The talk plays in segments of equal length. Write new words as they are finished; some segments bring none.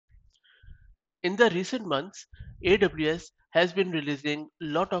In the recent months, AWS has been releasing a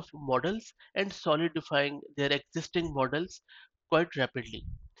lot of models and solidifying their existing models quite rapidly.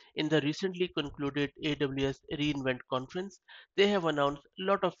 In the recently concluded AWS reInvent conference, they have announced a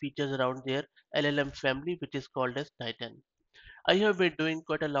lot of features around their LLM family, which is called as Titan. I have been doing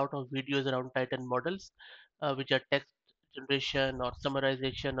quite a lot of videos around Titan models, which are text generation or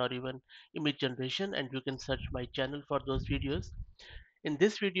summarization or even image generation, and you can search my channel for those videos. In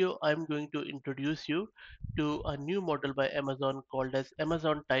this video, I'm going to introduce you to a new model by Amazon called as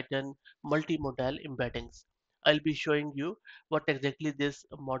Amazon Titan Multimodal Embeddings. I'll be showing you what exactly this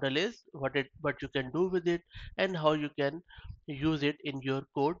model is, what you can do with it, and how you can use it in your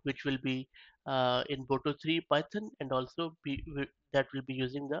code, which will be in Boto 3 Python, and also that will be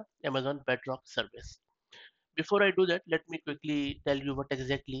using the Amazon Bedrock service. Before I do that, let me quickly tell you what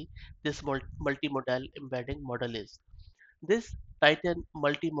exactly this multimodal embedding model is. This Titan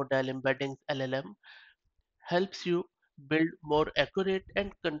Multimodal Embeddings LLM helps you build more accurate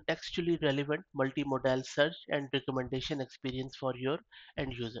and contextually relevant multimodal search and recommendation experience for your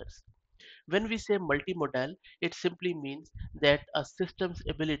end users. When we say multimodal, it simply means that a system's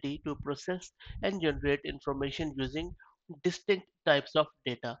ability to process and generate information using distinct types of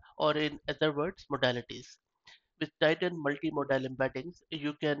data, or in other words, modalities. With Titan multimodal embeddings,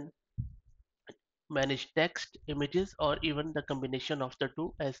 you can manage text, images, or even the combination of the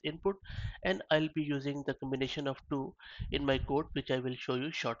two as input, and I'll be using the combination of two in my code, which I will show you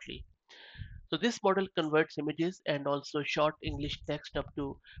shortly. So this model converts images and also short English text up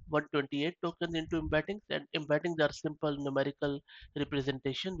to 128 tokens into embeddings, and embeddings are simple numerical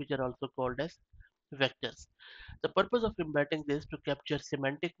representation which are also called as vectors. The purpose of embeddings is to capture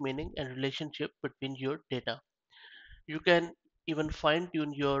semantic meaning and relationship between your data. You can even fine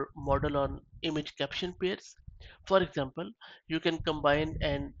tune your model on image caption pairs. For example, you can combine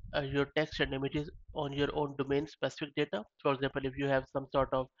and your text and images on your own domain specific data. For example, if you have some sort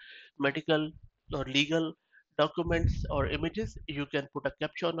of medical or legal documents or images, you can put a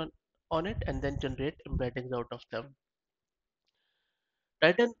caption on it and then generate embeddings out of them.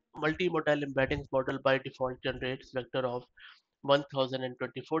 Titan multimodal embeddings model by default generates vector of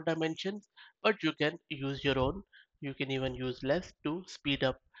 1024 dimensions, but you can use your own. You can even use less to speed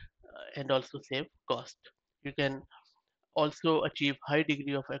up and also save cost. You can also achieve high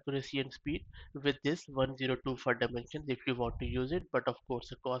degree of accuracy and speed with this 1024 dimensions if you want to use it, but of course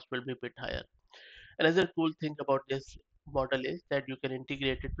the cost will be a bit higher. Another cool thing about this model is that you can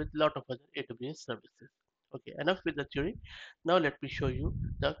integrate it with a lot of other AWS services. Okay, enough with the theory. Now let me show you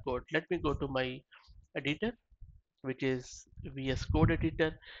the code. Let me go to my editor, which is VS Code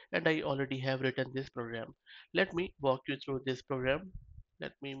editor, and I already have written this program. Let me walk you through this program.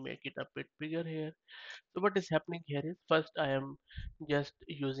 Let me make it a bit bigger here. So what is happening here is, first I am just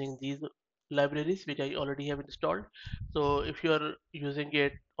using these libraries which I already have installed. So if you are using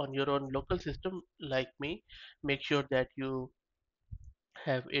it on your own local system like me, make sure that you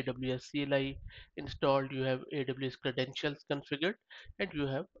have AWS CLI installed, you have AWS credentials configured, and you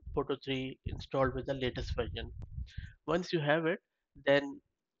have Photo 3 installed with the latest version. Once you have it, then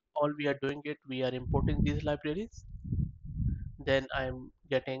all we are doing it, we are importing these libraries. Then I'm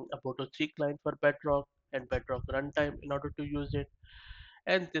getting a Photo 3 client for Bedrock and Bedrock runtime in order to use it.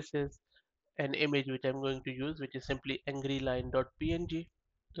 And this is an image which I'm going to use, which is simply angryline.png.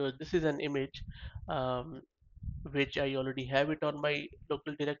 So this is an image um, which I already have it on my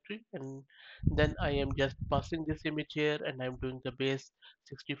local directory, and then I am just passing this image here, and I'm doing the base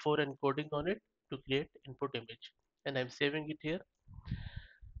 64 encoding on it to create input image, and I'm saving it here.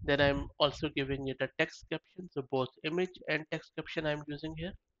 Then I'm also giving it a text caption, so both image and text caption I'm using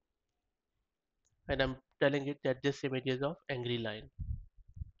here, and I'm telling it that this image is of angry line.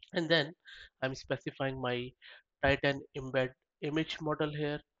 And then I'm specifying my Titan embed image model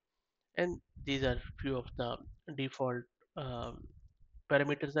here, and these are few of the default um,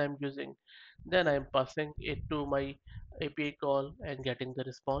 parameters I'm using. Then I'm passing it to my API call and getting the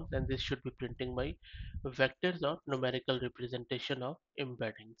response, and this should be printing my vectors or numerical representation of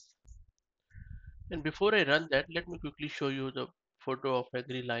embeddings. And before I run that, let me quickly show you the photo of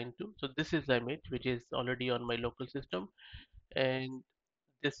Agri line 2. So this is the image which is already on my local system, and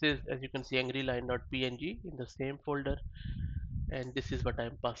this is, as you can see, angryline.png in the same folder, and this is what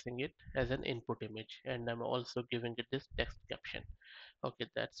I'm passing it as an input image, and I'm also giving it this text caption. Okay,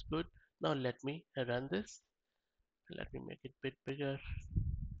 that's good. Now let me run this. Let me make it a bit bigger,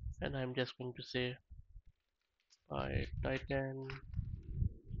 and I'm just going to say titan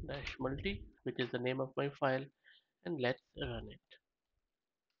dash multi, which is the name of my file, and let's run it.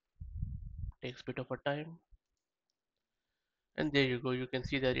 Takes a bit of a time. And there you go, you can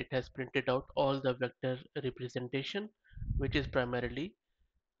see that it has printed out all the vector representation, which is primarily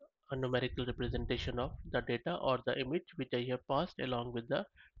a numerical representation of the data or the image which I have passed along with the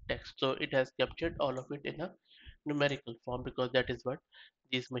text. So it has captured all of it in a numerical form because that is what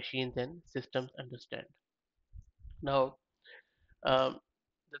these machines and systems understand. Now, um,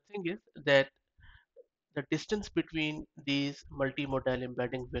 the thing is that the distance between these multimodal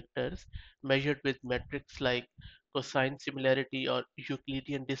embedding vectors measured with metrics like cosine similarity or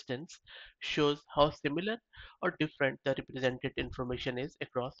Euclidean distance shows how similar or different the represented information is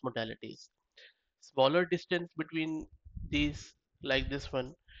across modalities. Smaller distance between these, like this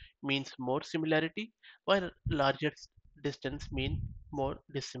one, means more similarity, while larger distance mean more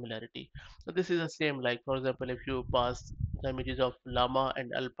dissimilarity. So this is the same, like for example, if you pass the images of llama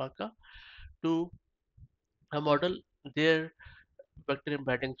and alpaca to a model, their vector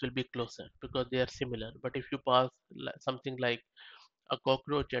embeddings will be closer because they are similar. But if you pass something like a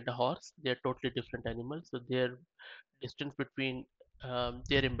cockroach and a horse, they are totally different animals, so their distance between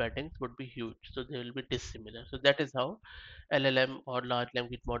their embeddings would be huge, so they will be dissimilar. So that is how LLM or large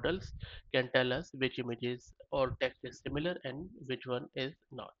language models can tell us which images or text is similar and which one is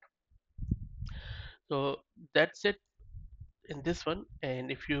not. So that's it in this one, and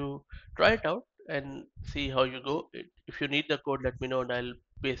if you try it out and see how you go, if you need the code, let me know and I'll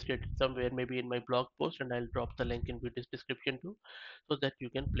paste it somewhere, maybe in my blog post, and I'll drop the link in video's description too, so that you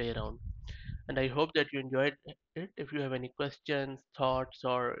can play around. And I hope that you enjoyed it. If you have any questions, thoughts,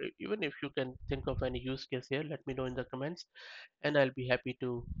 or even if you can think of any use case here, let me know in the comments, and I'll be happy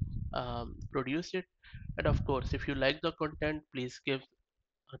to produce it. And of course, if you like the content, please give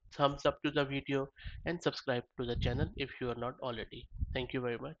a thumbs up to the video and subscribe to the channel if you are not already. Thank you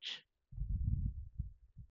very much.